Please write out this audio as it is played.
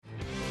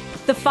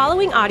The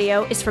following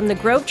audio is from the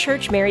Grove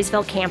Church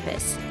Marysville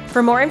campus.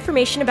 For more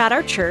information about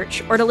our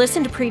church or to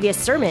listen to previous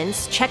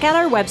sermons, check out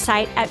our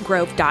website at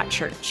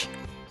grove.church.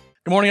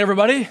 Good morning,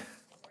 everybody.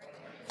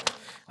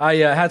 I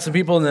had some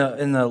people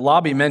in the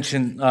lobby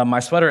mention my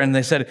sweater, and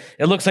they said,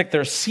 it looks like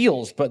they're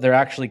seals, but they're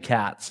actually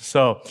cats.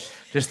 So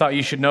just thought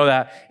you should know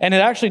that. And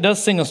it actually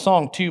does sing a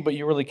song, too, but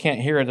you really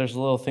can't hear it. There's a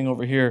little thing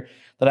over here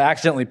that I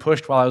accidentally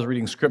pushed while I was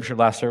reading scripture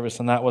last service,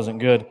 and that wasn't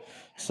good.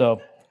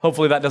 So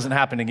hopefully that doesn't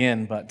happen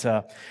again. But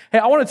hey,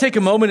 I want to take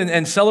a moment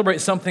and celebrate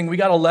something. We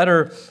got a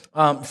letter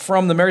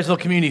from the Marysville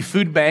Community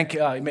Food Bank.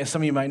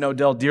 Some of you might know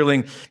Dell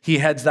Deerling. He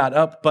heads that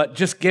up, but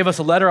just gave us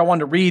a letter I wanted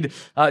to read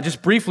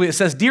just briefly. It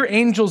says, "Dear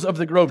angels of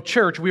the Grove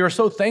Church, we are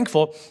so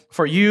thankful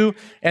for you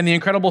and the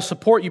incredible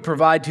support you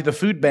provide to the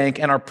food bank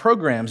and our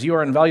programs. You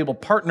are an invaluable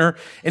partner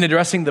in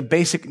addressing the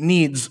basic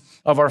needs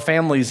of our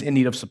families in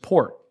need of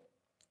support.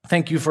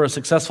 Thank you for a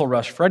successful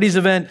Rush Freddy's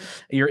event,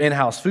 your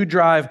in-house food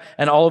drive,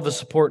 and all of the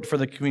support for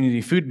the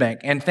Community Food Bank.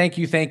 And thank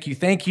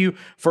you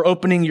for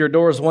opening your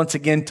doors once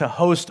again to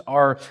host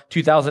our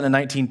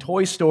 2019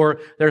 toy store.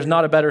 There's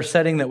not a better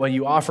setting than when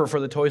you offer for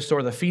the toy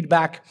store. The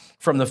feedback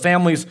from the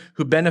families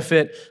who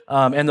benefit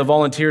and the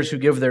volunteers who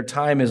give their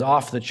time is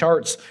off the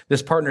charts.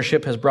 This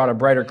partnership has brought a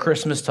brighter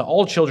Christmas to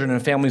all children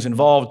and families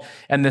involved,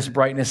 and this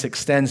brightness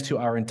extends to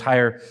our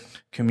entire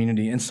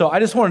community." And so I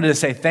just wanted to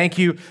say thank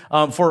you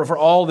for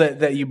all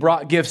that you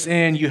brought gifts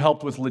in. You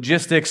helped with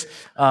logistics.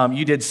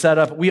 You did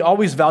setup. We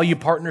always value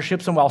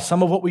partnerships, and while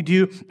some of what we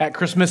do at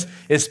Christmas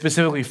is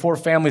specifically for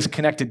families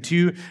connected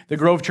to the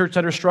Grove Church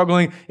that are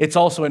struggling, it's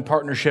also in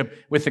partnership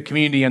with the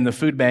community and the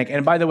food bank.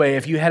 And by the way,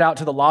 if you head out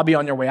to the lobby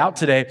on your way out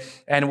today,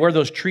 and where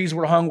those trees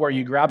were hung, where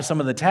you grabbed some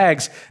of the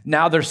tags,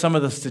 now there's some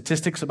of the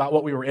statistics about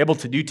what we were able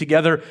to do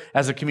together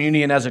as a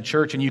community and as a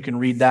church, and you can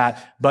read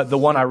that. But the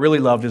one I really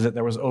loved is that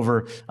there was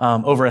over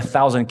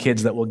 1,000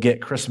 kids that will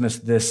get Christmas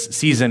this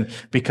season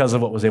because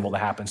of what was able to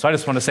happen. So I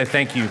just want to say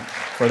thank you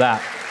for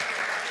that.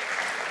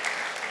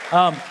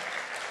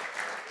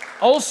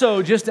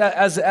 Also, just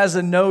as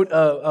a note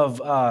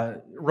of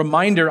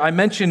reminder, I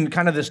mentioned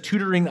kind of this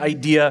tutoring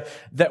idea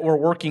that we're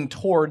working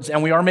towards,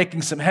 and we are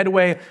making some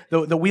headway.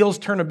 The wheels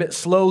turn a bit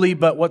slowly,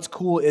 but what's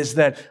cool is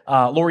that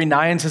Lori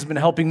Nyans has been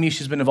helping me.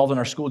 She's been involved in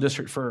our school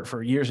district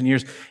for years and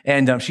years,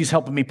 and she's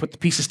helping me put the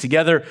pieces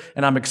together,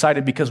 and I'm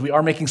excited because we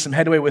are making some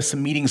headway with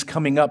some meetings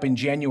coming up in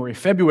January,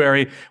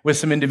 February with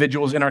some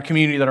individuals in our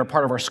community that are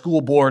part of our school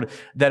board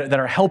that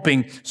are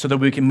helping so that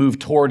we can move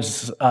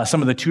towards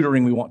some of the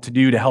tutoring we want to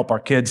do to help our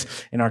kids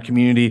in our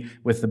community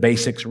with the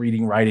basics,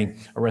 reading, writing,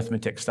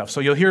 arithmetic stuff.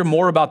 So you'll hear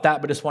more about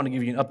that, but just want to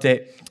give you an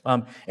update.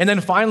 And then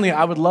finally,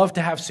 I would love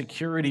to have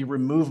security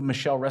remove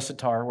Michelle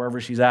Recitar, wherever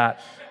she's at,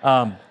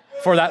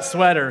 for that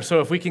sweater.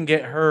 So if we can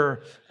get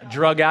her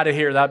drug out of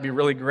here, that'd be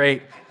really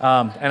great.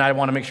 And I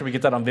want to make sure we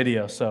get that on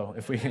video. So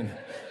if we can...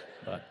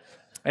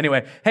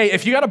 Anyway, hey,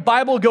 if you got a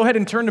Bible, go ahead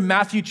and turn to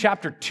Matthew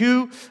chapter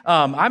 2.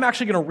 I'm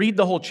actually going to read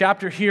the whole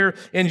chapter here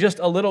in just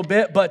a little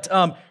bit, but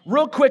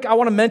real quick, I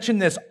want to mention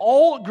this.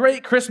 All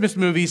great Christmas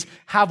movies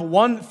have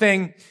one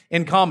thing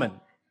in common.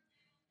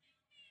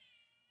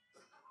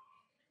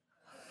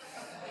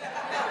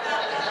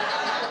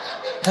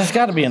 There's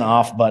got to be an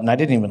off button. I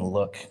didn't even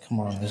look.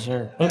 Come on, is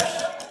there?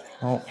 Oops.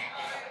 Oh,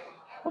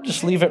 I'll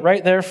just leave it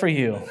right there for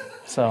you.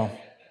 So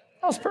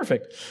that was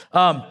perfect.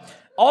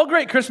 All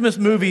great Christmas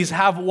movies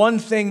have one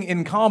thing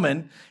in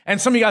common,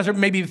 and some of you guys are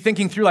maybe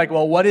thinking through like,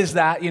 well, what is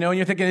that? And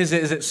you're thinking, is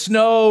it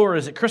snow, or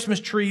is it Christmas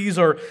trees,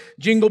 or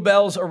jingle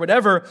bells, or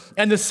whatever?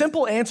 And the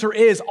simple answer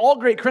is, all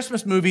great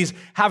Christmas movies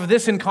have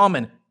this in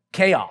common: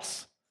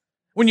 chaos.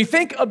 When you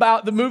think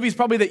about the movies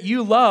probably that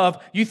you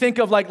love, you think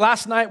of like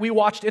last night we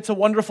watched It's a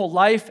Wonderful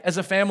Life as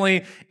a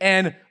family,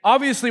 and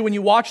obviously when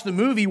you watch the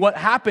movie, what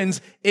happens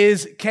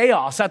is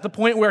chaos at the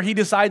point where he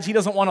decides he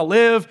doesn't want to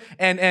live,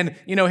 and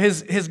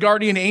his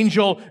guardian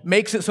angel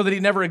makes it so that he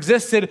never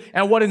existed,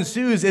 and what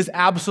ensues is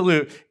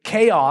absolute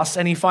chaos,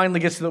 and he finally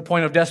gets to the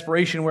point of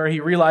desperation where he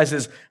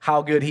realizes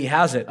how good he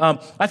has it.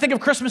 I think of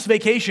Christmas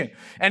Vacation,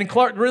 and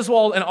Clark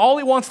Griswold, and all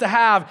he wants to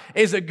have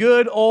is a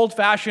good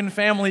old-fashioned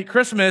family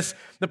Christmas.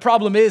 The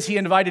problem is he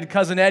invited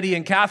Cousin Eddie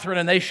and Catherine,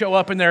 and they show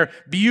up in their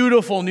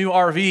beautiful new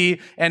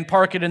RV and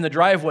park it in the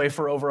driveway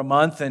for over a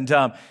month. And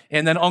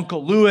then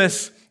Uncle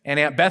Lewis and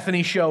Aunt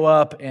Bethany show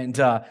up, and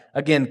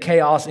again,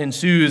 chaos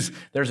ensues.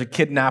 There's a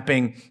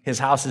kidnapping. His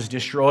house is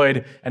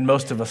destroyed, and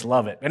most of us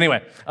love it.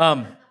 Anyway,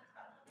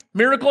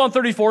 Miracle on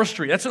 34th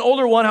Street. That's an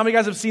older one. How many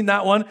guys have seen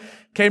that one?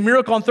 Okay,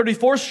 Miracle on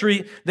 34th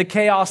Street, the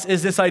chaos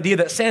is this idea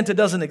that Santa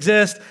doesn't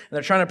exist, and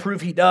they're trying to prove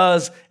he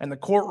does, and the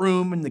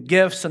courtroom, and the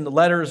gifts, and the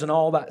letters, and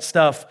all that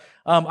stuff.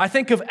 I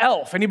think of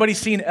Elf. Anybody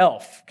seen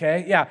Elf?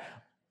 Okay, yeah.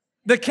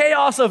 The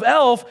chaos of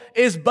Elf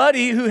is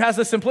Buddy, who has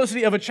the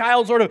simplicity of a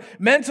child, sort of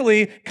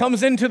mentally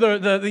comes into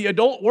the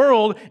adult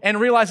world and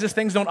realizes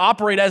things don't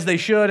operate as they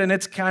should, and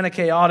it's kind of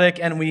chaotic,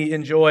 and we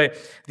enjoy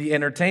the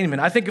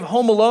entertainment. I think of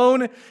Home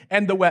Alone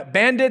and the Wet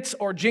Bandits,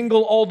 or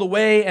Jingle All the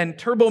Way and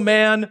Turbo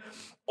Man,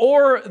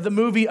 or the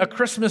movie A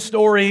Christmas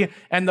Story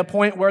and the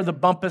point where the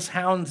Bumpus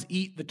hounds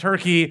eat the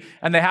turkey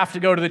and they have to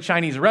go to the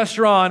Chinese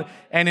restaurant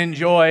and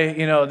enjoy,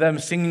 them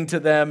singing to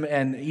them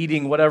and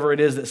eating whatever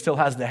it is that still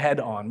has the head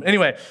on.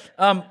 Anyway,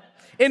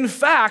 in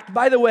fact,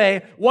 by the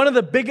way, one of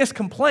the biggest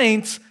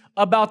complaints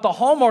about the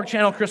Hallmark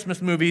Channel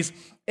Christmas movies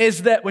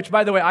is that, which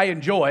by the way, I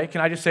enjoy,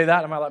 can I just say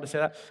that? Am I allowed to say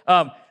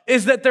that?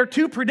 Is that they're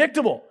too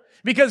predictable.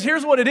 Because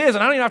here's what it is,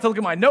 and I don't even have to look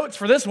at my notes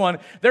for this one.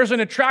 There's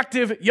an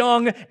attractive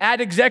young ad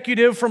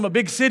executive from a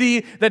big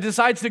city that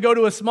decides to go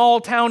to a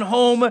small town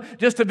home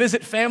just to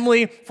visit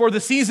family for the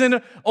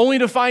season, only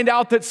to find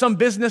out that some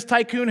business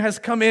tycoon has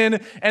come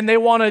in and they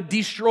want to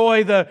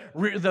destroy the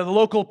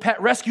local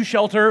pet rescue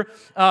shelter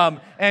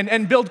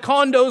and build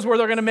condos where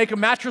they're going to make a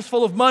mattress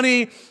full of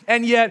money,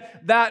 and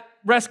yet that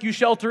rescue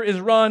shelter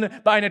is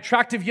run by an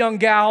attractive young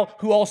gal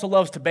who also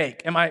loves to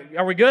bake.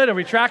 Are we good? Are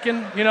we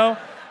tracking,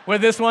 with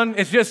this one?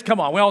 It's just, come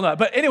on, we all know.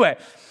 But anyway,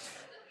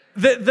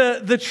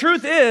 the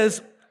truth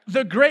is,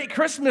 the great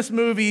Christmas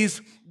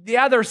movies,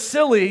 yeah, they're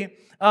silly,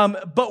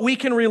 but we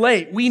can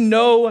relate. We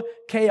know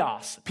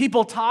chaos.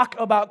 People talk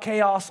about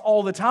chaos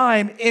all the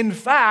time. In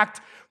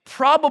fact,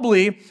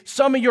 probably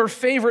some of your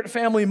favorite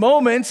family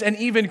moments and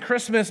even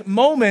Christmas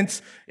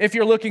moments, if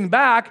you're looking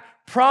back,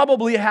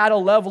 probably had a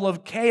level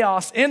of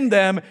chaos in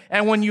them.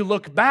 And when you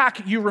look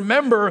back, you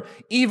remember,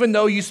 even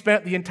though you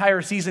spent the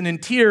entire season in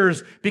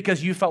tears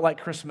because you felt like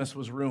Christmas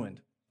was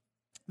ruined.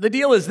 The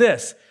deal is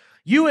this: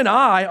 you and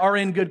I are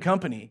in good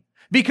company,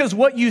 because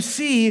what you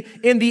see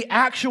in the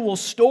actual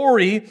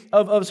story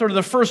of sort of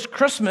the first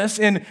Christmas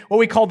in what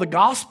we call the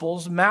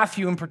Gospels,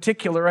 Matthew in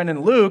particular and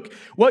in Luke,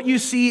 what you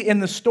see in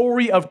the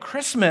story of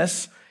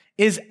Christmas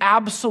is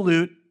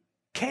absolute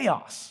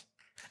chaos.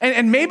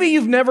 And maybe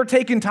you've never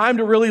taken time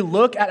to really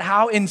look at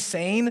how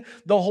insane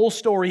the whole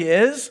story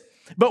is.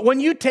 But when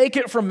you take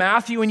it from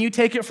Matthew and you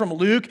take it from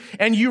Luke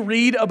and you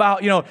read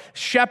about,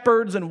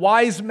 shepherds and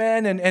wise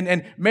men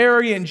and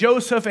Mary and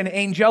Joseph and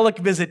angelic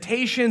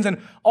visitations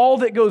and all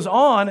that goes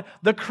on,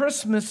 the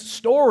Christmas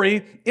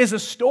story is a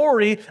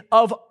story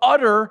of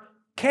utter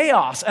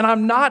chaos. And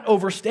I'm not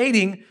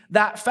overstating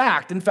that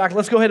fact. In fact,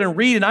 let's go ahead and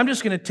read, and I'm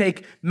just going to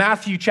take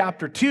Matthew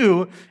chapter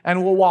 2,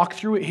 and we'll walk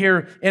through it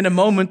here in a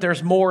moment.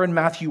 There's more in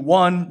Matthew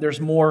 1.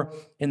 There's more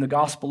in the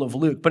Gospel of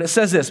Luke. But it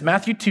says this,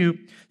 Matthew 2,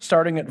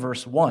 starting at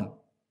verse 1.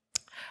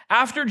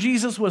 After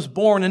Jesus was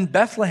born in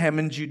Bethlehem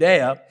in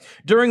Judea,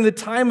 during the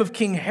time of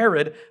King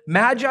Herod,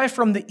 Magi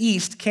from the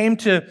east came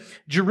to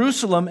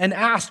Jerusalem and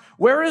asked,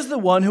 "Where is the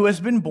one who has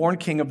been born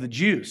King of the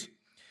Jews?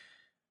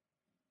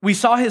 We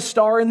saw his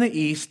star in the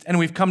east, and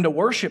we've come to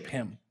worship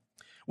him."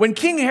 When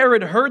King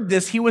Herod heard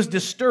this, he was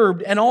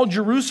disturbed, and all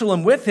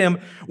Jerusalem with him.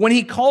 When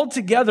he called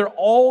together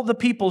all the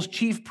people's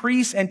chief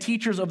priests and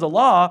teachers of the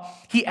law,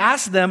 he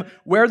asked them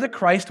where the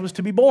Christ was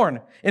to be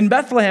born. "In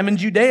Bethlehem in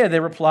Judea," they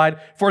replied,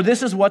 "for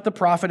this is what the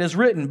prophet has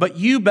written. But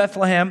you,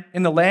 Bethlehem,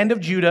 in the land of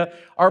Judah,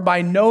 are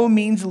by no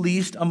means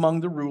least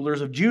among the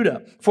rulers of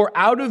Judah. For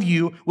out of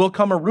you will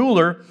come a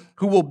ruler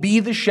who will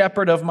be the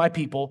shepherd of my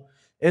people,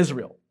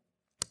 Israel."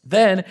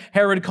 Then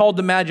Herod called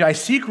the Magi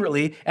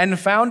secretly and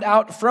found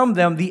out from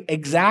them the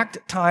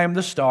exact time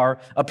the star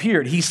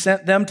appeared. He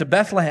sent them to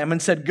Bethlehem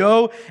and said,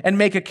 "Go and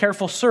make a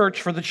careful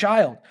search for the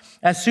child.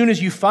 As soon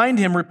as you find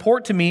him,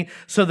 report to me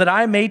so that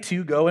I may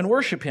too go and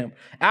worship him."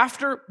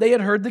 After they had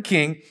heard the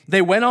king,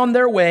 they went on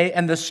their way,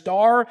 and the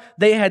star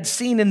they had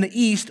seen in the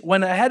east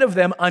went ahead of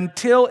them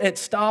until it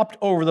stopped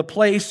over the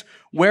place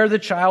where the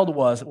child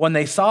was. When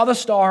they saw the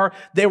star,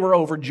 they were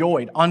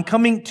overjoyed. On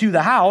coming to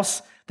the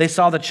house, they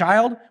saw the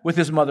child with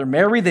his mother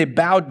Mary. They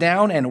bowed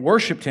down and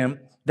worshiped him.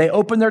 They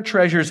opened their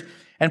treasures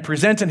and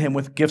presented him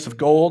with gifts of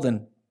gold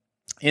and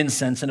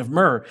incense and of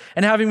myrrh.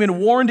 And having been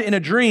warned in a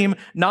dream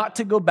not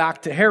to go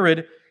back to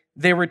Herod,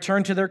 they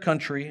returned to their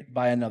country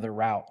by another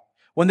route.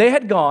 When they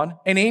had gone,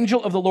 an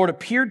angel of the Lord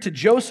appeared to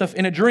Joseph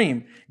in a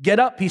dream. "Get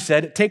up," he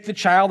said, "take the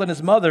child and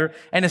his mother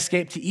and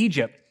escape to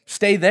Egypt.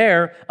 Stay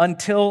there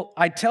until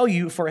I tell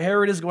you, for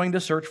Herod is going to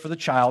search for the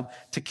child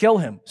to kill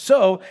him."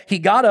 So he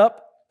got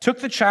up, took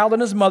the child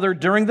and his mother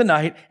during the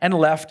night, and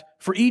left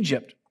for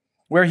Egypt,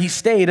 where he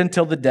stayed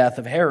until the death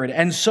of Herod.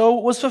 And so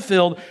was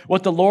fulfilled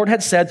what the Lord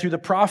had said through the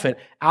prophet,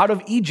 "Out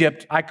of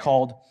Egypt I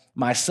called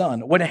my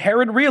son." When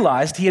Herod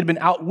realized he had been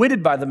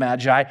outwitted by the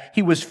Magi,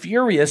 he was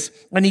furious,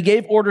 and he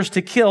gave orders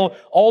to kill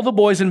all the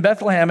boys in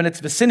Bethlehem and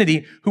its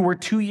vicinity who were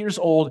 2 years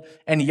old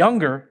and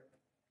younger,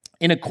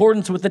 in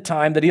accordance with the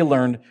time that he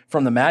learned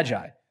from the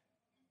Magi.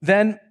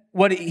 Then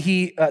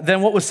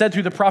what was said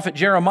through the prophet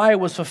Jeremiah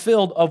was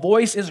fulfilled. "A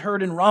voice is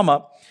heard in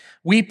Ramah,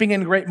 weeping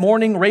in great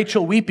mourning,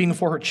 Rachel weeping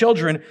for her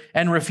children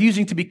and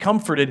refusing to be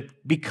comforted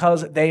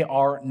because they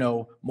are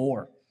no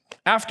more."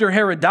 After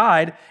Herod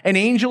died, an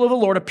angel of the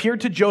Lord appeared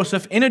to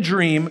Joseph in a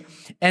dream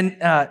and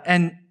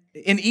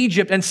in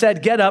Egypt and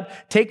said, "Get up,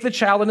 take the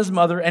child and his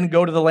mother and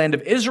go to the land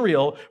of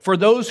Israel, for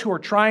those who are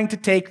trying to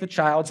take the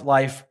child's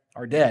life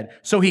are dead."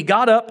 So he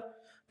got up,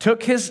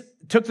 took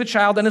the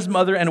child and his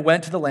mother and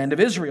went to the land of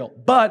Israel.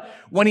 But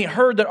when he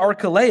heard that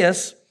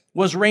Archelaus,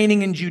 was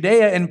reigning in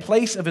Judea in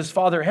place of his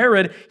father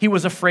Herod, he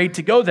was afraid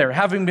to go there.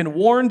 Having been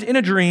warned in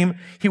a dream,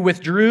 he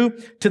withdrew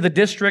to the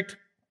district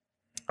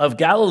of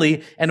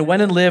Galilee and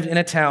went and lived in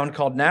a town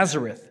called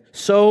Nazareth.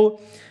 So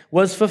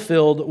was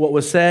fulfilled what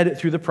was said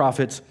through the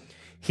prophets,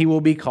 he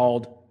will be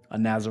called a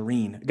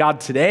Nazarene.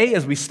 God, today,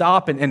 as we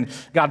stop and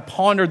God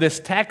ponder this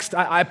text,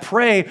 I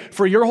pray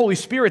for your Holy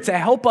Spirit to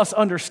help us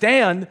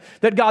understand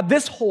that, God,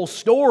 this whole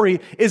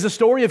story is a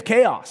story of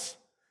chaos.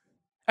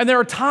 And there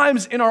are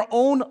times in our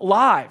own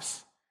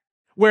lives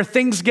where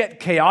things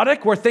get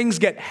chaotic, where things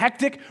get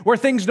hectic, where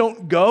things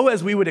don't go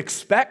as we would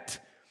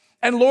expect.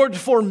 And Lord,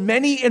 for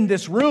many in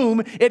this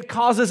room, it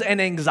causes an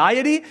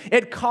anxiety,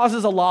 it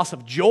causes a loss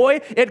of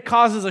joy, it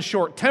causes a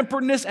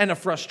short-temperedness and a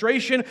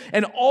frustration,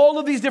 and all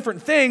of these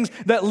different things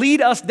that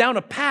lead us down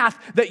a path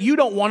that you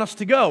don't want us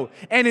to go.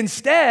 And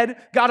instead,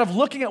 God, of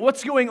looking at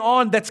what's going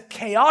on that's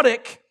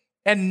chaotic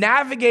and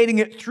navigating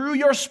it through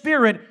your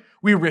Spirit,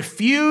 we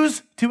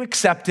refuse to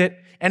accept it,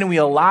 and we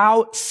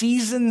allow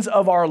seasons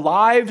of our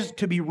lives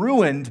to be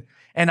ruined.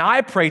 And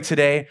I pray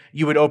today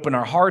you would open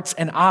our hearts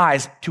and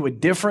eyes to a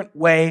different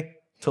way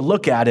to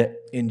look at it.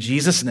 In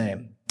Jesus'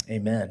 name,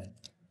 amen.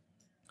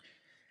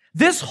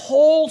 This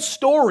whole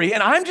story,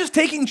 and I'm just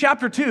taking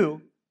chapter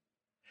 2,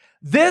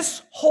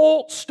 this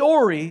whole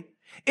story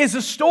is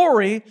a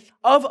story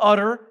of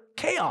utter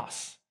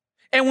chaos.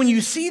 And when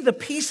you see the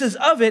pieces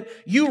of it,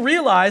 you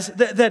realize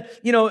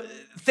that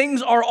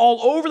things are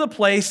all over the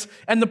place.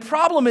 And the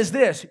problem is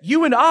this: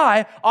 you and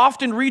I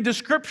often read the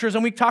scriptures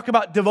and we talk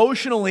about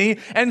devotionally.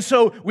 And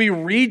so we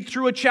read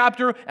through a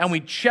chapter and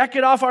we check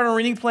it off on our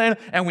reading plan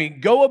and we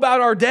go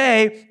about our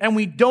day and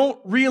we don't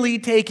really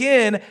take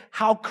in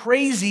how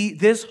crazy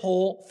this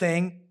whole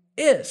thing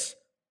is.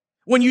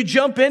 When you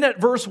jump in at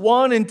verse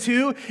 1 and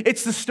 2,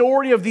 it's the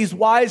story of these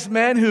wise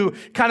men who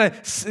kind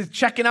of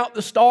checking out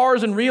the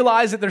stars and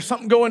realize that there's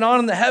something going on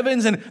in the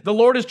heavens and the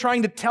Lord is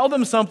trying to tell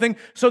them something.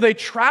 So they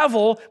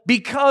travel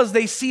because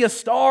they see a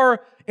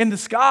star in the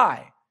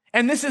sky.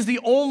 And this is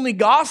the only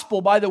gospel,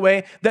 by the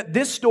way, that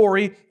this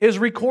story is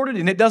recorded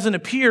in. It doesn't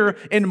appear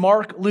in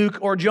Mark, Luke,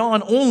 or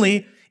John,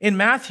 only in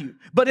Matthew.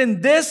 But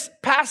in this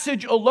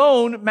passage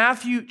alone,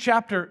 Matthew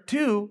chapter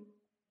 2,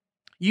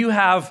 you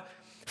have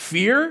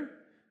fear,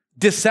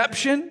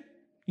 deception,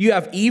 you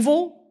have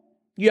evil,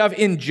 you have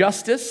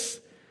injustice,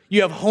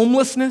 you have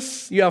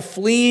homelessness, you have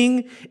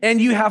fleeing, and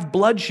you have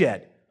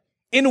bloodshed.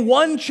 In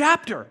one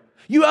chapter,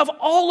 you have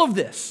all of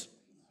this.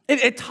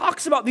 It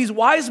talks about these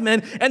wise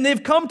men, and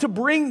they've come to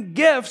bring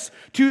gifts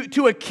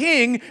to a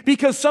king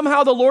because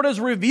somehow the Lord has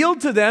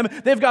revealed to them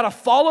they've got to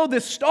follow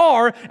this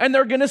star and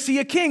they're going to see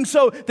a king.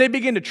 So they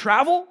begin to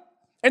travel.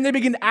 And they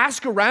begin to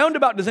ask around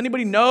about, does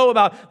anybody know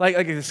about like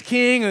this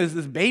king or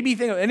this baby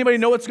thing? Anybody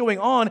know what's going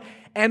on?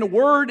 And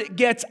word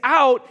gets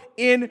out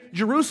in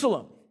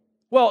Jerusalem.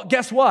 Well,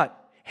 guess what?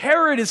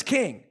 Herod is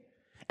king.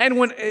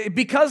 And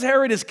because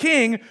Herod is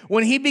king,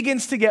 when he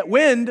begins to get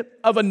wind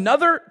of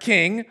another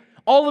king,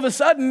 all of a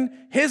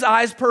sudden his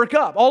eyes perk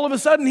up. All of a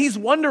sudden he's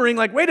wondering,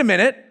 like, wait a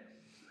minute.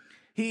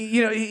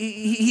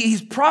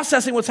 He's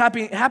processing what's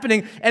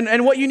happening.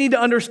 And what you need to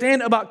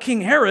understand about King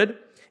Herod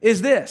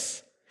is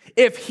this.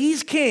 If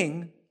he's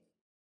king,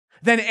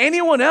 then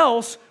anyone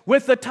else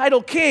with the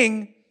title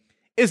king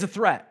is a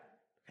threat.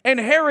 And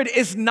Herod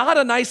is not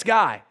a nice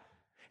guy.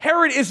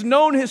 Herod is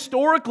known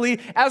historically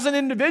as an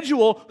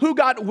individual who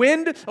got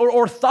wind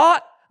or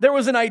thought there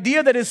was an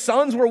idea that his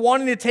sons were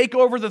wanting to take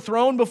over the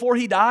throne before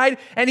he died,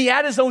 and he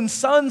had his own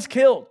sons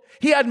killed.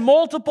 He had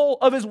multiple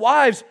of his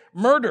wives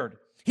murdered.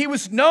 He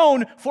was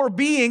known for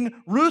being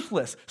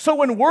ruthless. So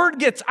when word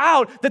gets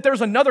out that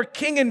there's another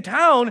king in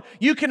town,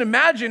 you can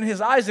imagine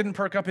his eyes didn't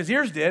perk up, his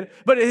ears did,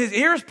 but his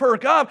ears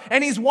perk up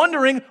and he's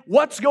wondering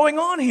what's going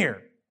on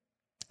here.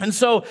 And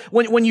so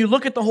when you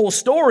look at the whole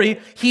story,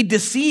 he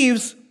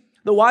deceives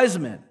the wise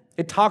men.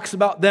 It talks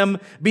about them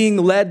being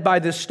led by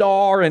the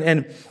star,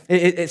 and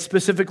it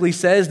specifically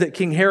says that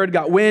King Herod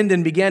got wind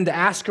and began to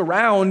ask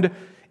around,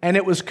 and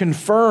it was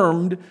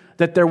confirmed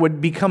that there would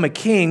become a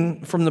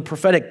king from the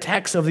prophetic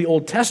text of the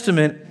Old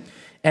Testament,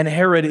 and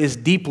Herod is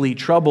deeply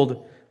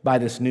troubled by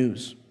this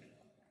news.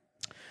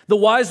 The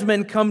wise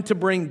men come to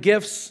bring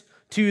gifts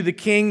to the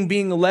king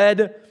being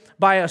led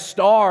by a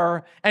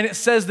star, and it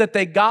says that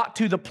they got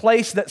to the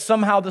place that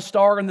somehow the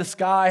star in the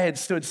sky had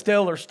stood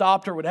still or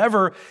stopped or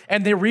whatever,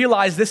 and they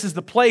realize this is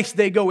the place.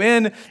 They go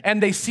in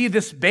and they see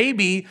this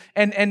baby,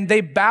 and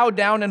they bow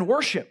down and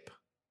worship.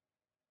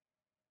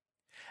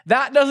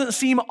 That doesn't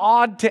seem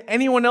odd to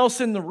anyone else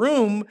in the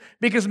room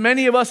because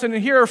many of us in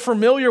here are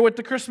familiar with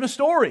the Christmas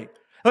story.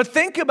 But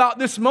think about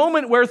this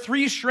moment where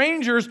three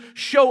strangers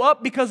show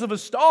up because of a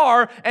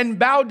star and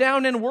bow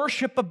down and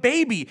worship a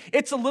baby.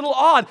 It's a little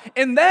odd.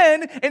 And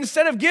then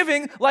instead of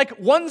giving like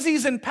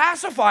onesies and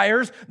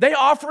pacifiers, they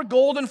offer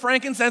gold and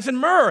frankincense and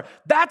myrrh.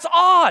 That's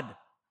odd.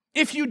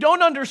 If you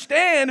don't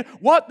understand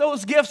what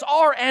those gifts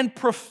are and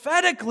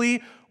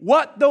prophetically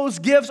what those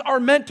gifts are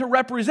meant to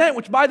represent,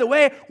 which, by the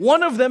way,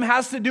 one of them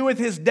has to do with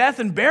his death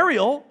and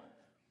burial,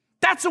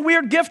 that's a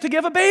weird gift to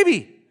give a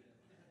baby.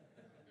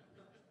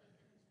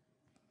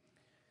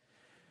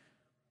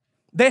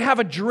 They have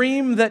a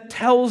dream that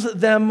tells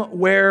them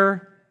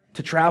where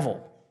to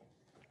travel.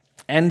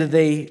 And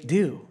they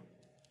do.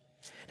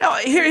 Now,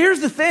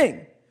 here's the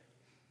thing.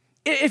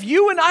 If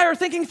you and I are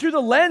thinking through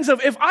the lens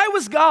of, if I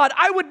was God,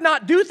 I would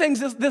not do things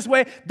this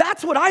way,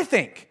 that's what I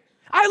think.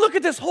 I look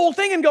at this whole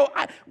thing and go,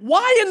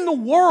 why in the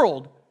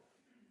world,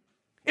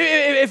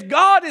 if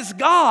God is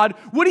God,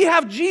 would he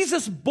have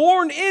Jesus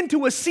born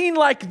into a scene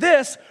like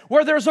this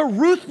where there's a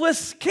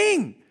ruthless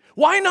king?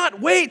 Why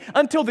not wait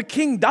until the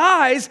king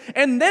dies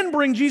and then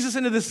bring Jesus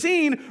into the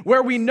scene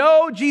where we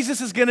know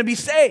Jesus is going to be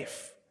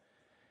safe?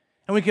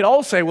 And we could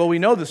all say, well, we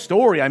know the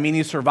story. I mean,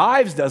 he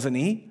survives, doesn't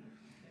he?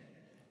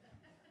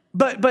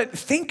 But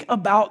think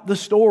about the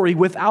story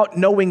without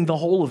knowing the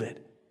whole of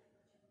it.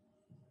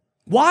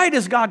 Why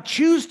does God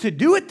choose to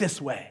do it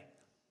this way?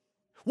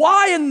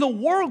 Why in the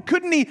world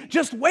couldn't he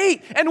just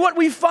wait? And what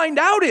we find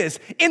out is,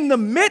 in the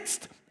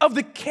midst of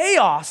the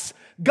chaos,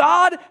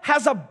 God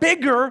has a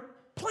bigger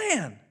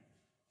plan.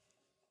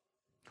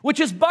 Which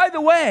is, by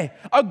the way,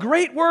 a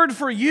great word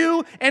for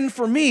you and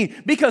for me,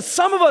 because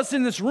some of us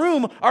in this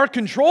room are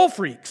control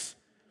freaks.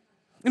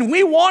 And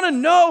we want to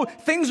know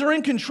things are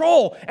in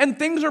control and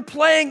things are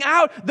playing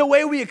out the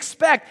way we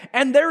expect.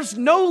 And there's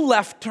no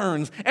left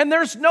turns and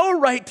there's no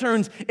right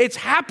turns. It's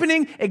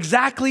happening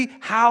exactly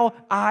how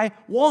I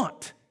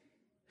want.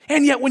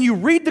 And yet when you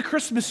read the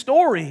Christmas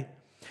story,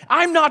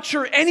 I'm not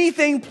sure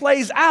anything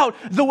plays out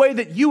the way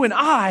that you and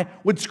I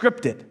would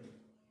script it.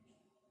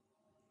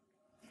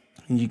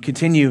 And you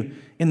continue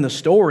in the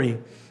story,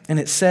 and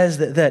it says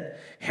that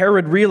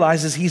Herod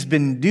realizes he's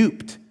been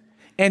duped.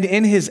 And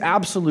in his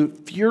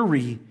absolute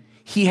fury,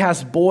 he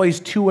has boys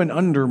 2 and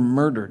under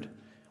murdered.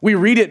 We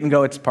read it and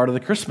go, it's part of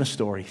the Christmas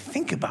story.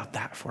 Think about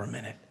that for a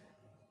minute.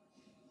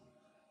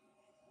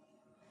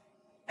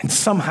 And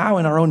somehow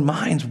in our own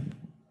minds,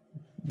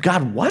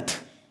 God, what?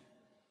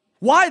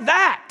 Why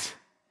that?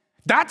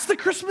 That's the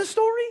Christmas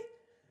story?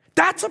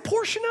 That's a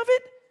portion of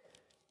it?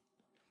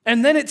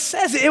 And then it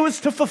says it was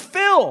to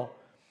fulfill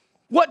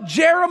what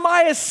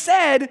Jeremiah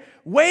said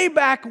way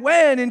back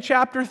when in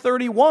chapter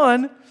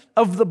 31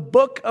 of the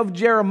book of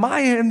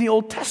Jeremiah in the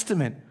Old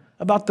Testament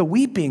about the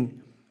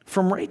weeping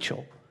from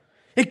Rachel.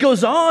 It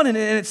goes on and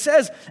it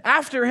says,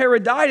 after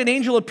Herod died, an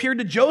angel appeared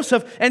to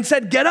Joseph and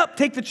said, get up,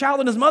 take the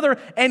child and his mother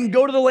and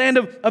go to the land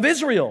of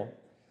Israel.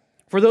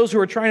 For those who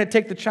are trying to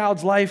take the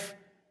child's life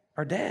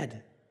are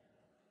dead.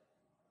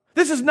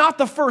 This is not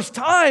the first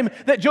time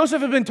that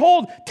Joseph had been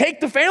told,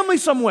 take the family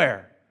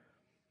somewhere.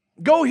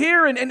 Go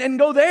here and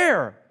go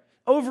there.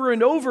 Over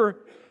and over,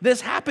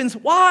 this happens.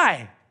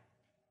 Why?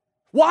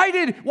 Why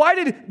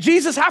did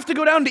Jesus have to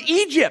go down to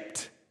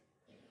Egypt?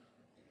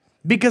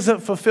 Because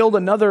it fulfilled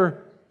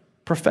another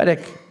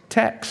prophetic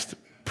text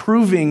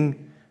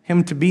proving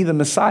him to be the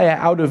Messiah.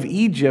 Out of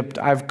Egypt,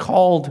 I've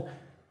called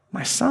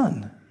my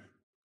son.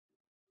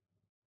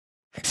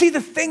 See,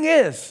 the thing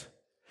is,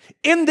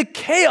 in the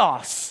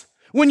chaos,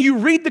 when you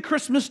read the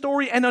Christmas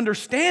story and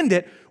understand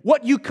it,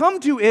 what you come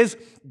to is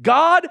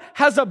God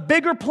has a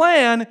bigger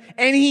plan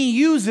and he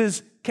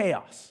uses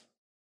chaos.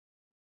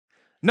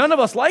 None of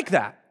us like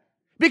that.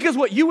 Because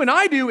what you and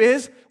I do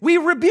is we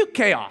rebuke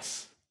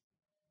chaos.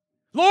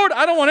 Lord,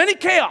 I don't want any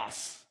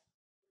chaos.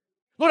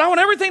 Lord, I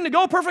want everything to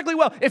go perfectly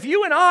well. If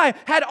you and I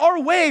had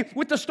our way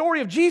with the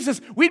story of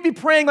Jesus, we'd be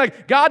praying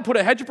like, God, put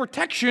a hedge of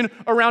protection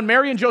around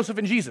Mary and Joseph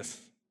and Jesus.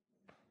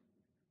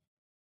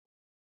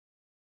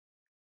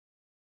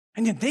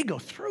 And yet they go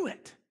through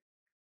it.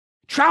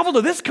 Travel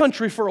to this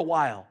country for a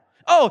while.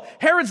 Oh,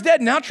 Herod's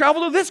dead. Now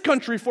travel to this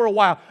country for a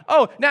while.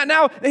 Oh,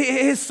 now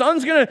his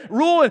son's going to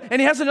rule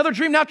and he has another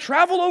dream. Now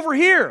travel over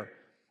here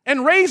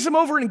and raise him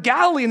over in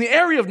Galilee in the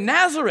area of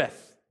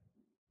Nazareth.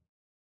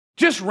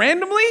 Just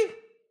randomly?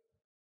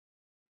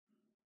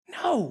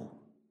 No.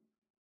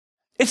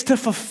 It's to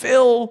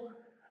fulfill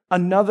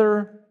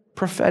another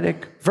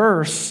prophetic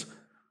verse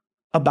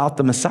about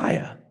the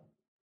Messiah.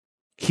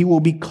 He will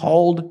be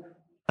called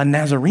a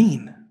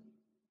Nazarene.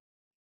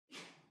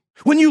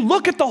 When you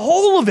look at the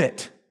whole of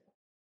it,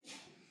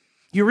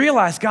 you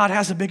realize God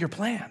has a bigger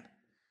plan.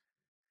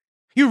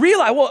 You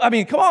realize, well, I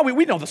mean, come on,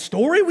 we know the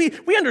story.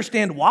 We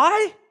understand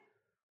why.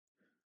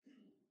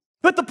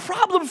 But the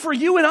problem for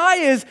you and I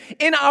is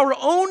in our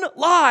own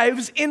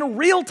lives, in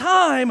real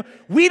time,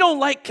 we don't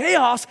like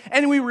chaos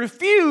and we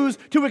refuse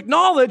to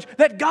acknowledge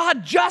that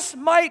God just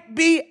might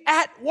be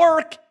at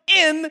work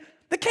in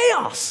the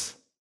chaos.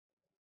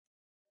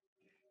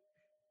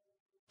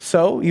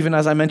 So, even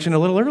as I mentioned a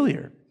little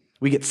earlier,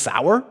 we get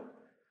sour,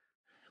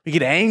 we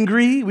get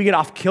angry, we get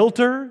off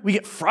kilter, we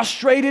get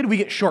frustrated, we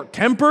get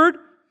short-tempered.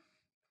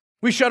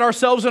 We shut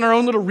ourselves in our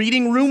own little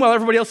reading room while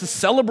everybody else is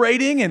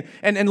celebrating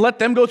and let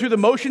them go through the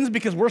motions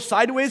because we're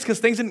sideways because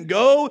things didn't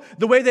go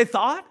the way they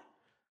thought.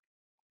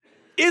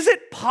 Is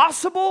it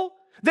possible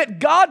that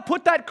God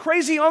put that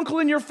crazy uncle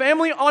in your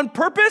family on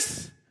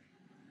purpose?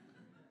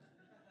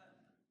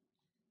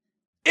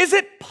 Is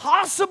it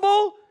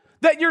possible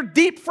that your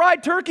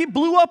deep-fried turkey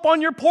blew up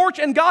on your porch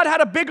and God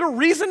had a bigger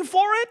reason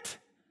for it?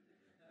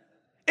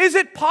 Is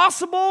it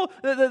possible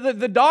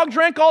the dog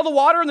drank all the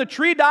water and the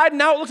tree died and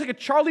now it looks like a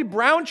Charlie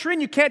Brown tree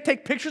and you can't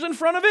take pictures in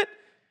front of it?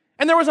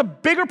 And there was a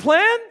bigger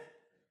plan?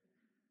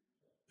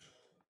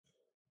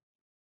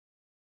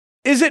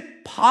 Is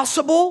it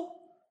possible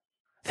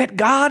that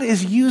God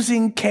is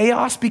using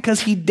chaos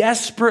because he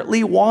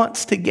desperately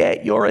wants to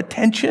get your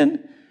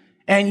attention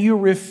and you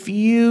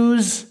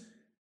refuse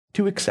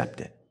to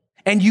accept it?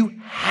 And you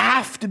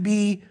have to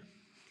be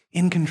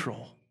in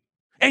control.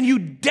 And you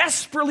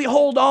desperately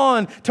hold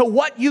on to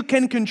what you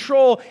can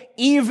control,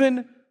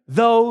 even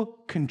though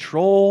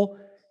control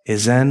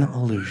is an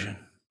illusion.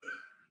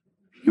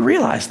 You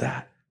realize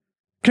that.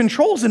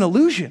 Control is an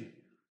illusion.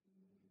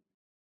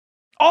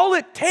 All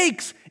it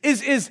takes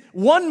is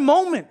one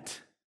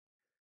moment.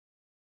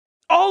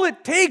 All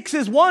it takes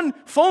is one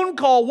phone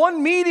call,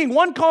 one meeting,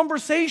 one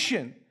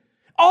conversation.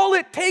 All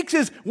it takes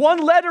is one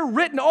letter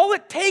written. All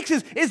it takes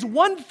is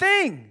one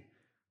thing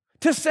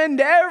to send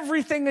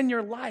everything in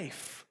your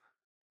life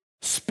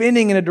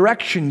spinning in a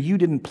direction you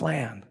didn't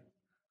plan.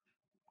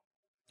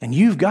 And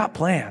you've got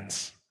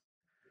plans.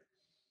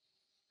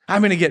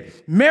 I'm going to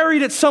get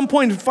married at some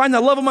point and find the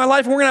love of my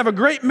life, and we're going to have a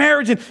great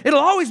marriage, and it'll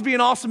always be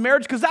an awesome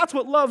marriage because that's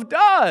what love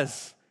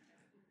does.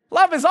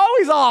 Love is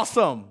always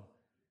awesome.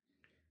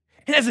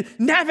 And as I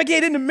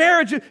navigate into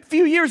marriage a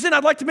few years in,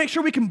 I'd like to make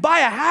sure we can buy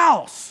a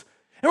house.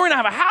 And we're going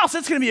to have a house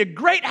that's going to be a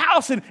great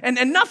house, and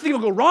nothing will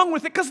go wrong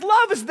with it because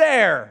love is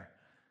there.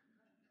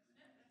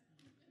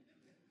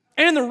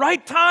 And in the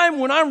right time,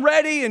 when I'm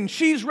ready and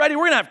she's ready,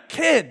 we're going to have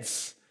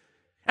kids.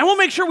 And we'll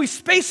make sure we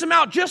space them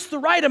out just the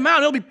right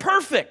amount. It'll be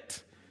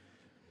perfect.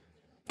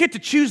 Get to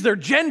choose their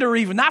gender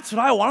even. That's what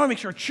I want. I want to make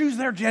sure I choose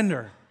their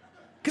gender.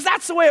 Because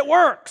that's the way it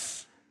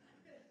works.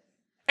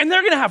 And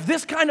they're going to have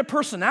this kind of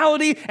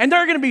personality, and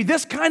they're going to be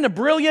this kind of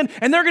brilliant,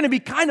 and they're going to be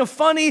kind of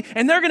funny,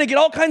 and they're going to get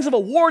all kinds of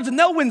awards, and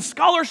they'll win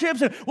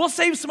scholarships, and we'll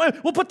save some money.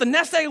 We'll put the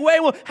nest egg away.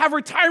 We'll have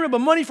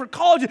retirement money for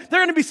college.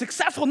 They're going to be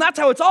successful, and that's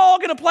how it's all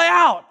going to play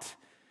out.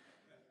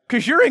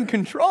 Because you're in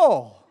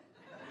control.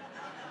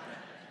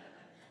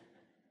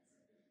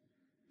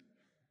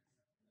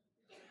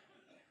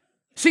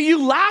 See,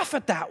 you laugh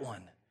at that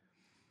one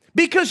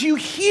because you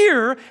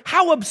hear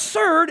how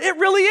absurd it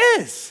really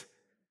is.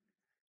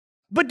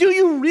 But do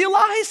you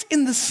realize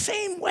in the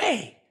same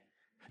way,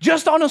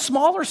 just on a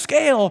smaller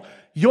scale,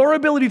 your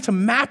ability to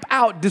map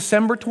out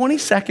December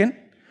 22nd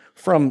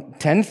from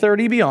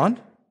 10:30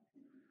 beyond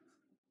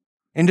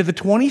into the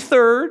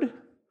 23rd,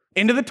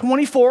 into the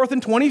 24th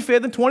and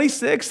 25th and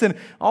 26th and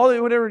all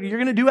whatever you're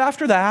going to do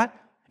after that,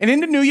 and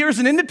into New Year's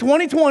and into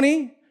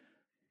 2020,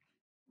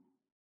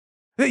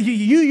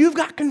 you've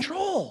got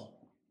control.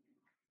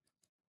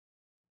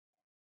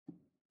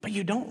 But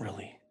you don't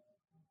really.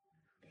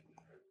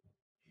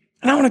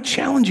 And I want to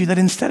challenge you that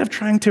instead of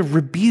trying to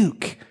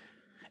rebuke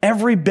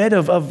every bit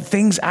of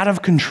things out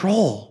of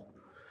control,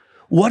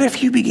 what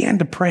if you began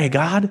to pray,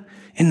 God,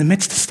 in the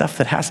midst of stuff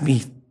that has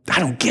me,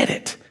 I don't get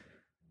it.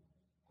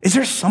 Is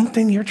there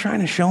something you're trying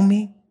to show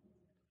me?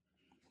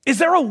 Is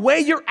there a way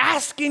you're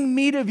asking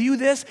me to view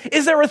this?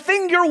 Is there a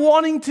thing you're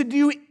wanting to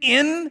do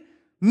in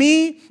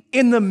me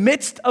in the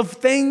midst of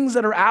things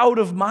that are out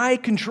of my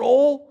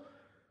control?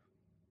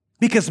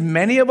 Because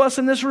many of us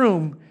in this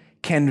room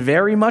can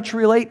very much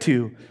relate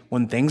to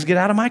when things get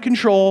out of my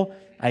control,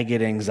 I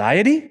get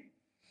anxiety,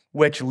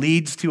 which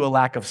leads to a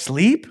lack of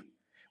sleep,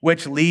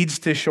 which leads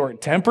to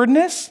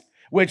short-temperedness,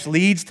 which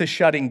leads to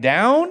shutting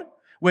down,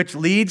 which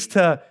leads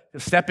to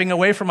stepping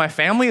away from my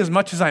family as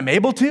much as I'm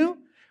able to,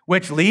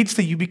 which leads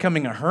to you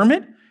becoming a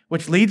hermit,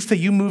 which leads to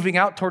you moving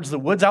out towards the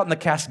woods out in the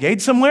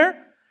Cascades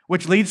somewhere,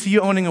 which leads to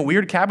you owning a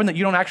weird cabin that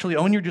you don't actually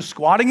own, you're just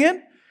squatting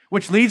in,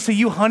 which leads to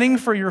you hunting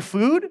for your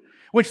food,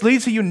 which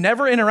leads to you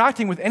never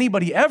interacting with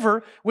anybody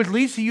ever, which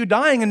leads to you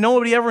dying and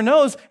nobody ever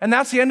knows, and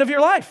that's the end of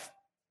your life.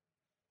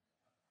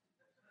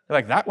 You're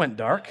like, that went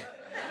dark.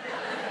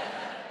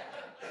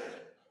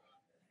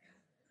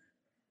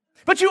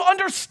 But you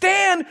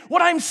understand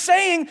what I'm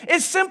saying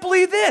is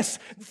simply this.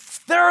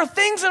 There are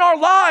things in our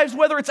lives,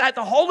 whether it's at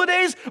the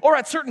holidays or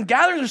at certain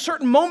gatherings or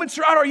certain moments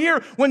throughout our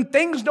year, when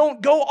things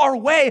don't go our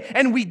way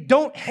and we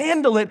don't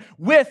handle it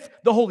with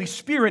the Holy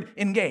Spirit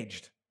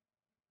engaged.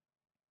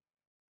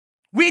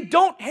 We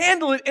don't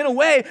handle it in a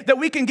way that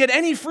we can get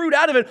any fruit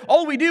out of it.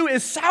 All we do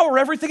is sour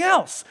everything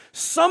else.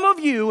 Some of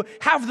you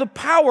have the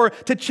power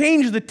to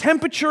change the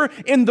temperature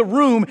in the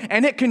room,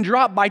 and it can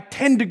drop by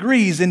 10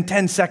 degrees in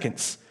 10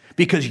 seconds.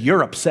 Because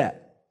you're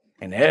upset,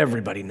 and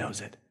everybody knows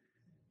it.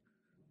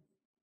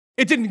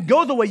 It didn't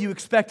go the way you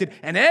expected,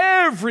 and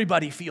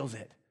everybody feels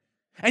it.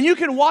 And you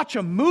can watch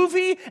a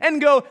movie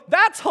and go,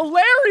 that's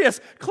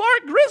hilarious.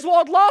 Clark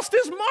Griswold lost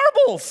his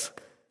marbles.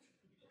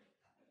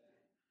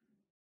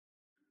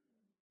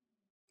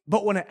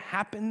 But when it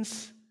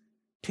happens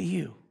to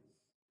you,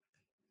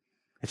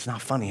 it's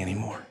not funny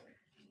anymore.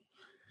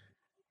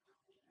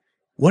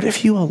 What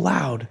if you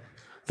allowed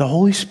the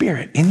Holy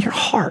Spirit in your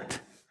heart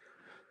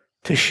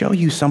to show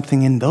you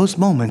something in those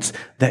moments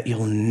that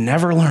you'll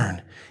never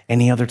learn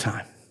any other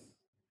time?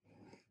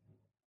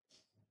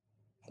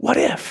 What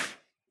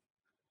if?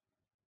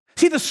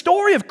 See, the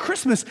story of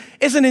Christmas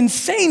is an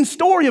insane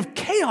story of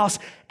chaos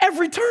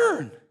every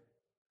turn.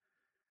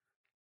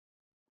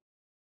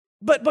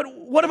 But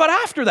what about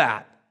after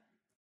that?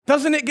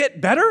 Doesn't it get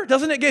better?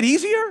 Doesn't it get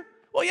easier?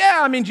 Well, yeah,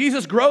 I mean,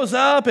 Jesus grows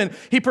up and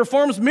he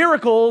performs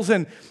miracles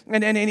and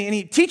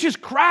he teaches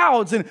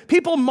crowds and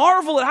people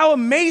marvel at how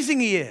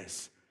amazing he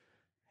is.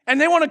 And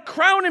they want to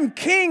crown him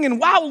king and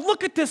wow,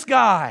 look at this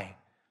guy.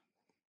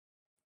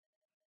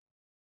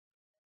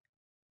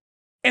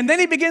 And then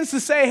he begins to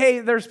say, hey,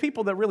 there's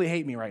people that really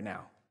hate me right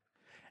now.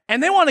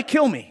 And they want to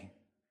kill me.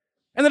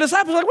 And the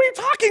disciples are like, what are you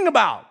talking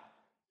about?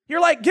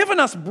 You're like giving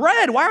us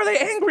bread. Why are they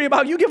angry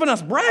about you giving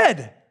us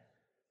bread?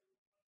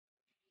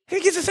 He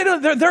gets to say, no,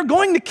 they're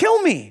going to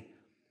kill me.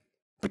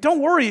 But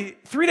don't worry,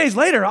 3 days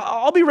later,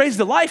 I'll be raised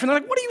to life. And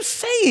they're like, what are you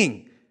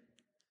saying?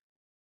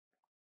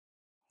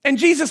 And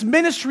Jesus'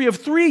 ministry of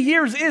 3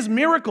 years is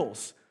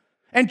miracles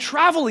and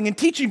traveling and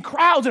teaching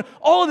crowds and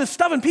all of this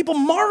stuff. And people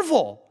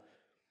marvel.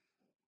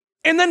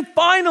 And then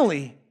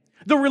finally,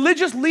 the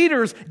religious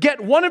leaders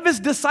get one of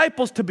his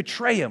disciples to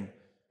betray him.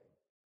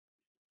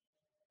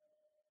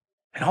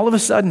 And all of a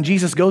sudden,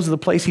 Jesus goes to the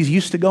place he's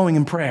used to going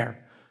in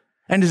prayer.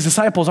 And his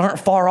disciples aren't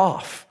far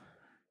off.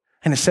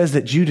 And it says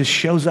that Judas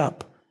shows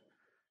up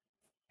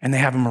and they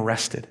have him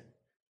arrested.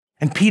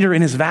 And Peter,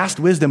 in his vast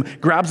wisdom,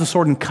 grabs a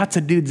sword and cuts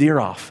a dude's ear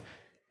off.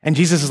 And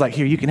Jesus is like,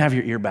 here, you can have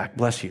your ear back.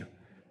 Bless you.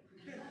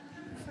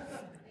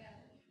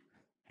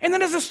 And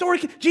then as the story,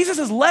 Jesus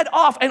is led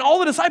off and all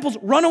the disciples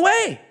run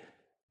away.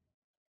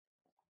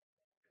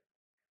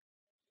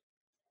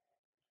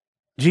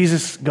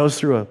 Jesus goes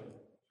through a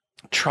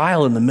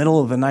trial in the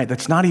middle of the night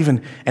that's not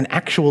even an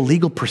actual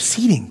legal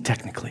proceeding,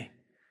 technically.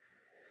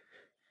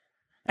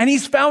 And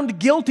he's found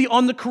guilty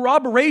on the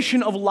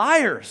corroboration of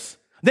liars.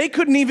 They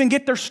couldn't even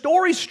get their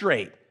story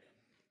straight.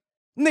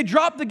 And they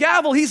drop the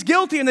gavel, he's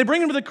guilty, and they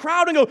bring him to the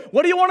crowd and go,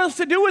 what do you want us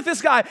to do with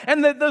this guy?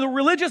 And the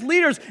religious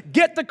leaders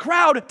get the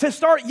crowd to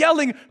start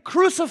yelling,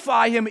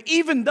 crucify him,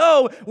 even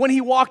though when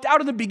he walked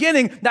out in the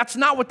beginning, that's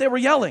not what they were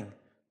yelling.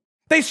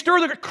 They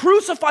stir the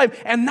crucify him,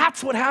 and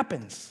that's what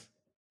happens.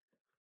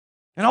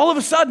 And all of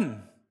a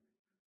sudden,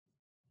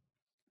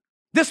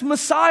 this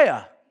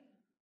Messiah,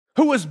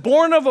 who was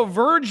born of a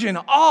virgin,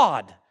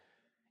 odd,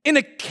 in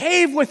a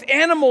cave with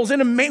animals,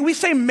 we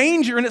say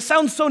manger, and it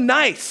sounds so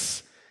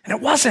nice. And it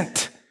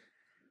wasn't.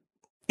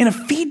 In a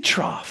feed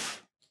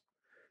trough.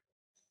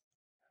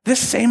 This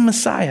same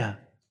Messiah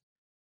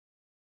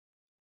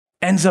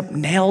ends up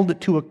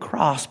nailed to a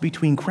cross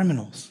between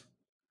criminals.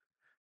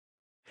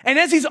 And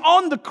as he's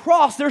on the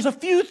cross, there's a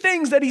few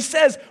things that he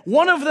says.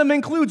 One of them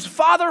includes,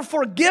 Father,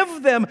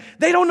 forgive them.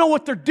 They don't know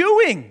what they're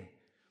doing.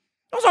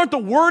 Those aren't the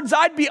words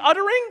I'd be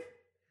uttering.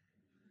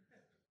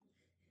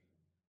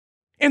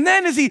 And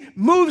then as he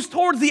moves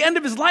towards the end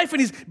of his life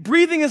and he's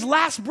breathing his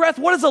last breath,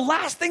 what is the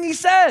last thing he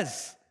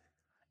says?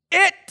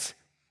 It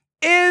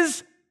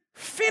is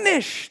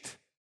finished.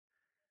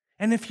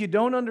 And if you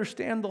don't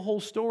understand the whole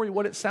story,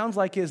 what it sounds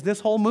like is this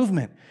whole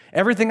movement,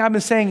 everything I've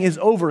been saying is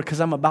over because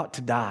I'm about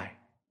to die.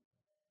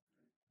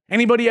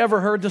 Anybody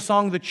ever heard the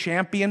song The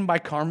Champion by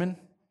Carmen?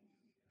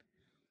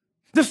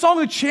 The song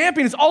The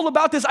Champion is all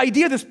about this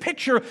idea, this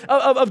picture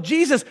of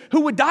Jesus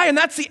who would die, and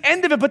that's the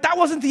end of it, but that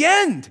wasn't the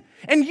end.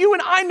 And you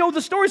and I know the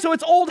story, so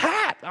it's old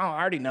hat. Oh, I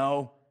already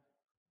know.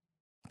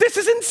 This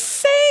is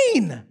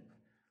insane.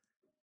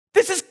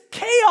 This is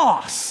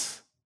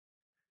chaos.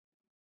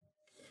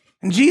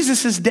 And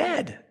Jesus is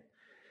dead.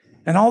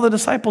 And all the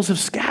disciples have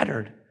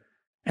scattered.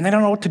 And they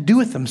don't know what to do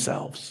with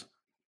themselves.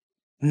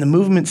 And the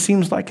movement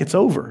seems like it's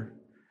over.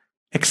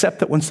 Except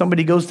that when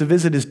somebody goes to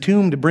visit his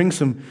tomb to bring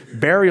some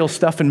burial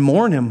stuff and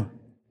mourn him,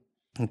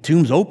 the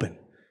tomb's open.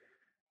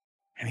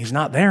 And he's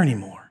not there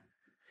anymore.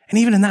 And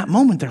even in that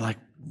moment, they're like,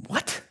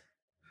 what?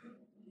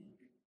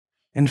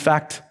 In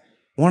fact,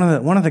 one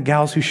of the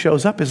gals who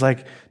shows up is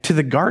like to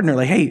the gardener,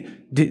 like, hey,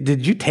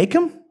 did you take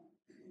him?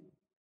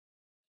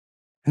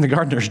 And the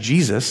gardener's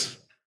Jesus.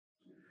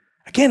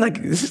 Again,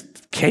 like, this is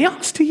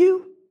chaos to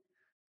you?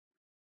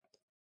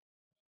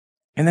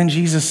 And then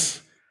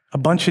Jesus, a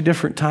bunch of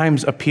different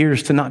times,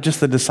 appears to not just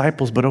the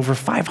disciples, but over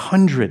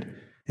 500,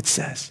 it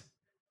says.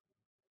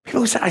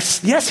 People who said,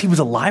 yes, he was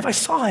alive, I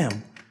saw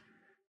him.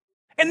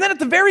 And then at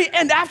the very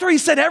end, after he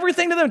said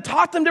everything to them,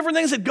 taught them different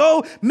things, said,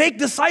 go make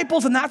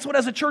disciples, and that's what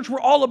as a church we're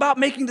all about,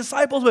 making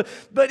disciples,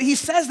 but he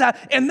says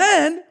that. And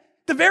then,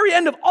 the very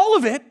end of all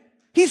of it,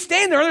 he's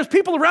standing there, and there's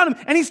people around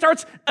him, and he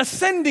starts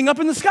ascending up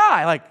in the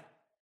sky, like,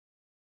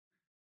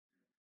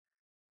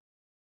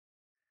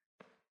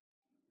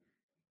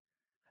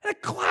 and a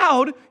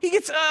cloud, he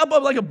gets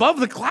above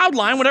the cloud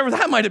line, whatever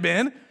that might have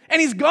been, and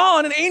he's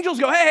gone, and angels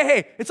go,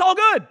 hey, it's all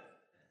good.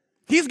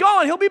 He's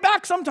gone, he'll be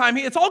back sometime,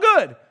 it's all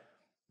good.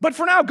 But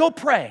for now, go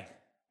pray.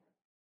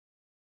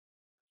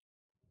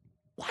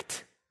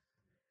 What?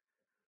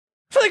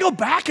 So they go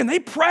back and they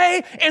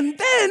pray, and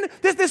then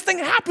this thing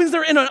happens.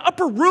 They're in an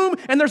upper room,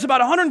 and there's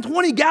about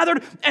 120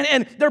 gathered,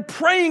 and they're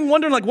praying,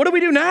 wondering, like, what do we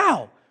do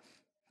now?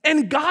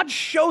 And God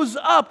shows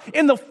up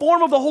in the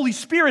form of the Holy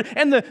Spirit,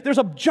 and there's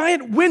a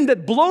giant wind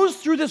that blows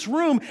through this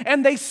room,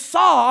 and they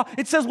saw,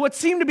 it says, what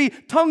seemed to be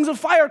tongues of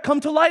fire come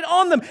to light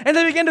on them, and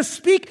they began to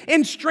speak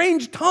in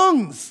strange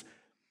tongues.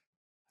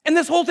 And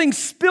this whole thing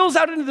spills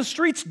out into the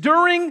streets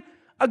during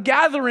a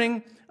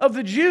gathering of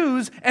the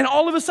Jews, and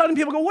all of a sudden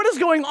people go, what is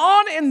going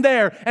on in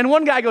there? And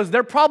one guy goes,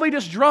 they're probably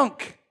just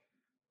drunk.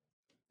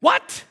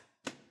 What?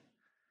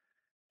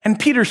 And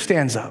Peter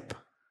stands up.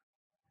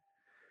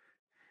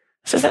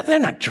 Says that they're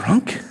not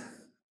drunk.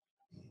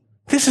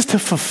 This is to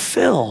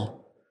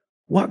fulfill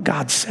what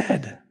God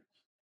said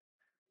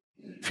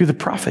through the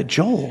prophet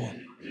Joel.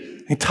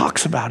 He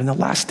talks about in the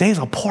last days,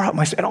 I'll pour out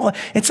my spirit. And all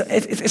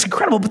it's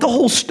incredible, but the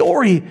whole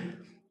story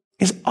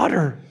is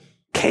utter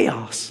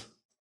chaos.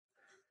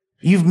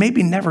 You've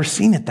maybe never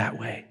seen it that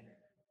way,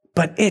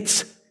 but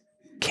it's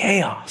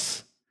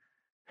chaos.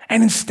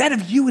 And instead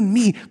of you and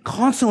me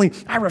constantly,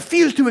 I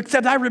refuse to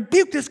accept, I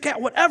rebuke this cat,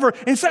 whatever,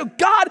 instead,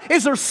 God,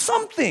 is there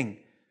something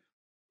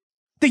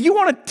that you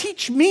want to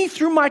teach me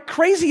through my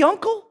crazy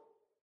uncle?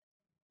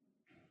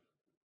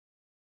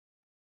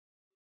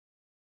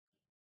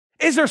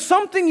 Is there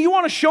something you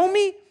want to show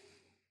me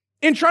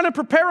in trying to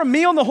prepare a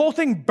meal and the whole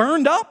thing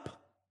burned up?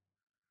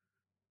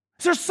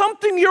 Is there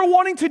something you're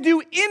wanting to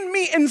do in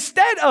me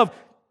instead of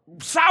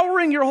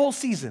souring your whole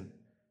season?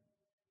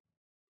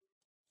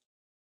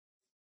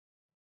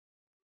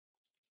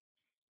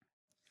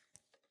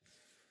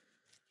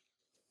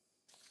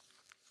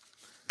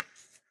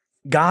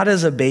 God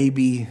is a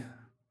baby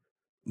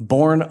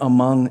born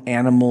among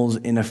animals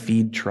in a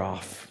feed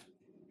trough.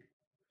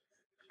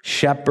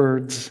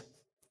 Shepherds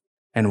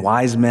and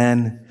wise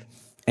men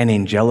and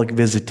angelic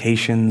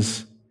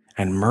visitations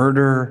and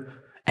murder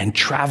and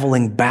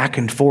traveling back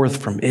and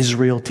forth from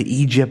Israel to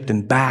Egypt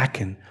and back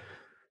and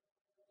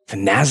to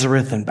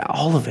Nazareth and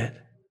all of it.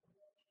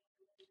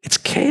 It's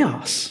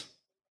chaos.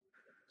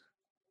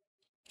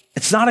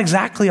 It's not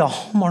exactly a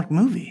Hallmark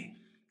movie.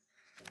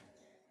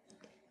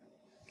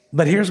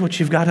 But here's what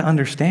you've got to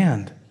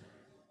understand.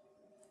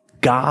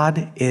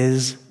 God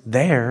is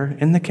there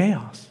in the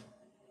chaos.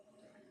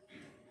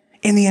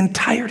 In the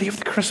entirety of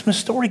the Christmas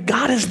story,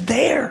 God is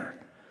there.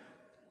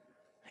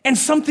 And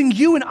something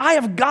you and I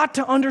have got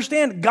to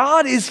understand,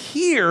 God is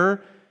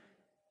here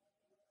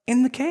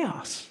in the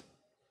chaos.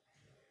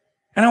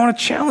 And I want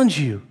to challenge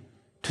you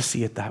to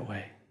see it that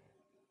way.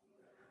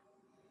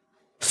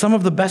 Some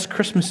of the best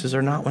Christmases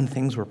are not when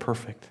things were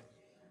perfect.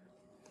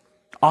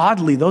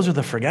 Oddly, those are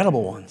the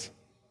forgettable ones.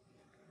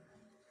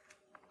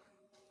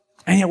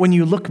 And yet when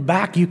you look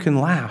back, you can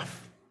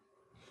laugh.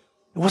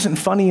 It wasn't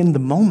funny in the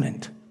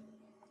moment.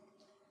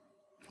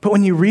 But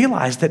when you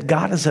realize that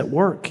God is at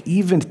work,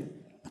 even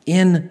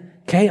in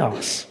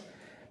chaos,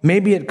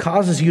 maybe it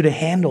causes you to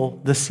handle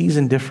the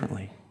season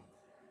differently.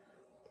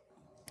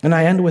 And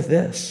I end with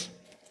this.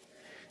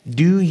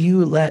 Do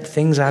you let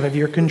things out of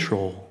your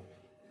control?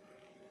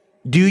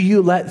 Do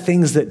you let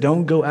things that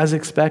don't go as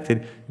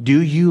expected,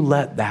 do you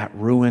let that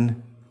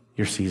ruin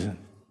your season?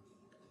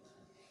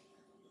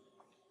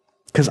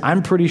 Because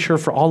I'm pretty sure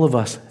for all of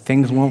us,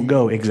 things won't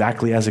go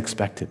exactly as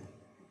expected.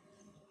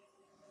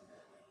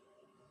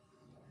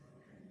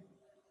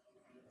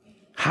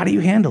 How do you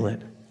handle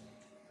it?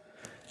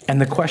 And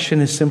the question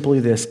is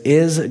simply this: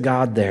 is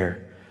God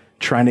there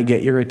trying to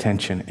get your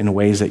attention in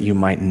ways that you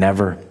might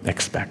never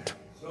expect?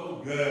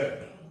 So good.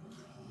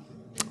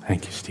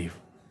 Thank you, Steve.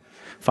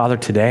 Father,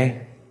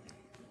 today,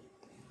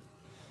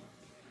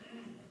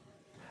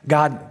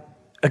 God,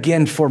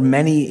 again, for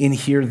many in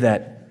here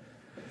that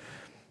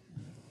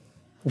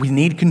we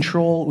need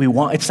control,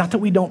 it's not that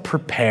we don't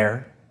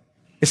prepare.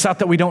 It's not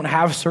that we don't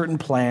have certain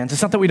plans.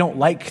 It's not that we don't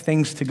like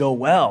things to go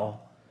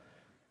well.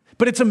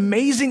 But it's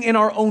amazing in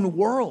our own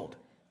world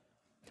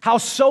how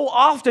so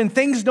often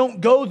things don't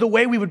go the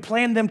way we would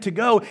plan them to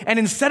go. And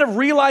instead of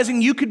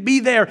realizing you could be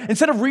there,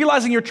 instead of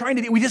realizing you're trying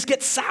to, we just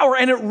get sour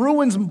and it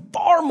ruins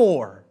far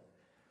more.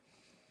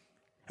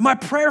 My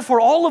prayer for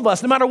all of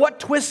us, no matter what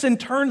twists and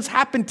turns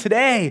happen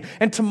today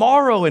and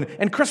tomorrow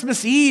and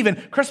Christmas Eve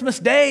and Christmas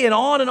Day and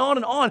on and on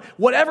and on,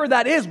 whatever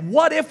that is,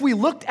 what if we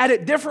looked at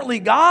it differently?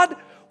 God,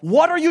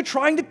 what are you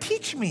trying to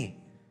teach me?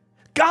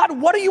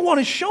 God, what do you want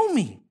to show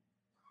me?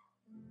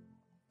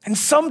 And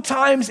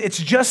sometimes it's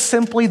just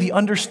simply the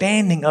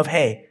understanding of,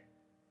 hey,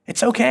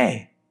 it's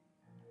okay.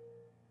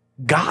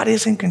 God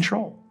is in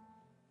control.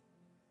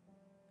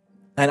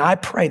 And I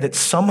pray that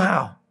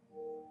somehow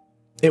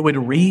it would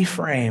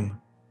reframe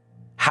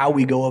how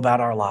we go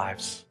about our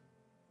lives.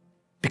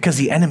 Because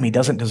the enemy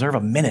doesn't deserve a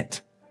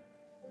minute.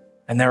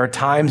 And there are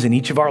times in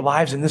each of our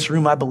lives in this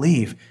room, I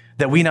believe,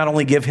 that we not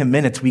only give him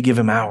minutes, we give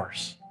him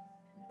hours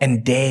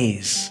and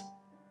days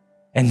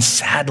and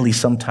sadly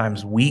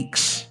sometimes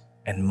weeks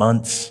and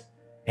months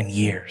and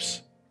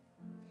years.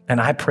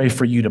 And I pray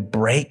for you to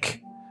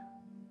break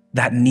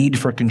that need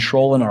for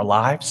control in our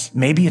lives.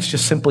 Maybe it's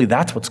just simply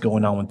that's what's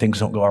going on when things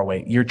don't go our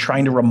way. You're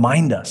trying to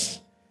remind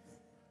us,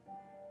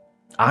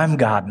 I'm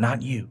God,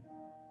 not you.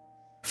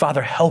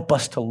 Father, help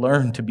us to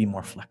learn to be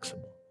more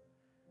flexible.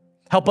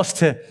 Help us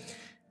to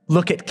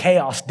look at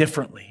chaos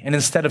differently. And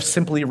instead of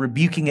simply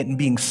rebuking it and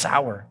being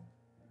sour,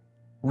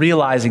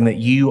 realizing that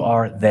you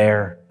are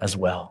there as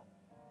well.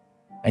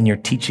 And you're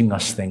teaching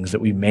us things that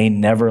we may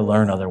never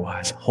learn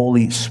otherwise.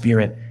 Holy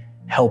Spirit,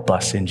 help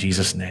us in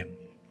Jesus' name.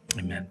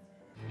 Amen.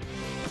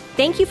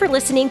 Thank you for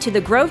listening to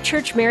the Grove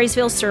Church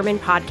Marysville Sermon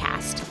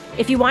Podcast.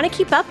 If you want to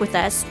keep up with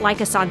us,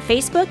 like us on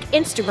Facebook,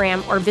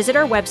 Instagram, or visit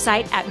our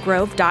website at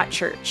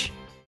grove.church.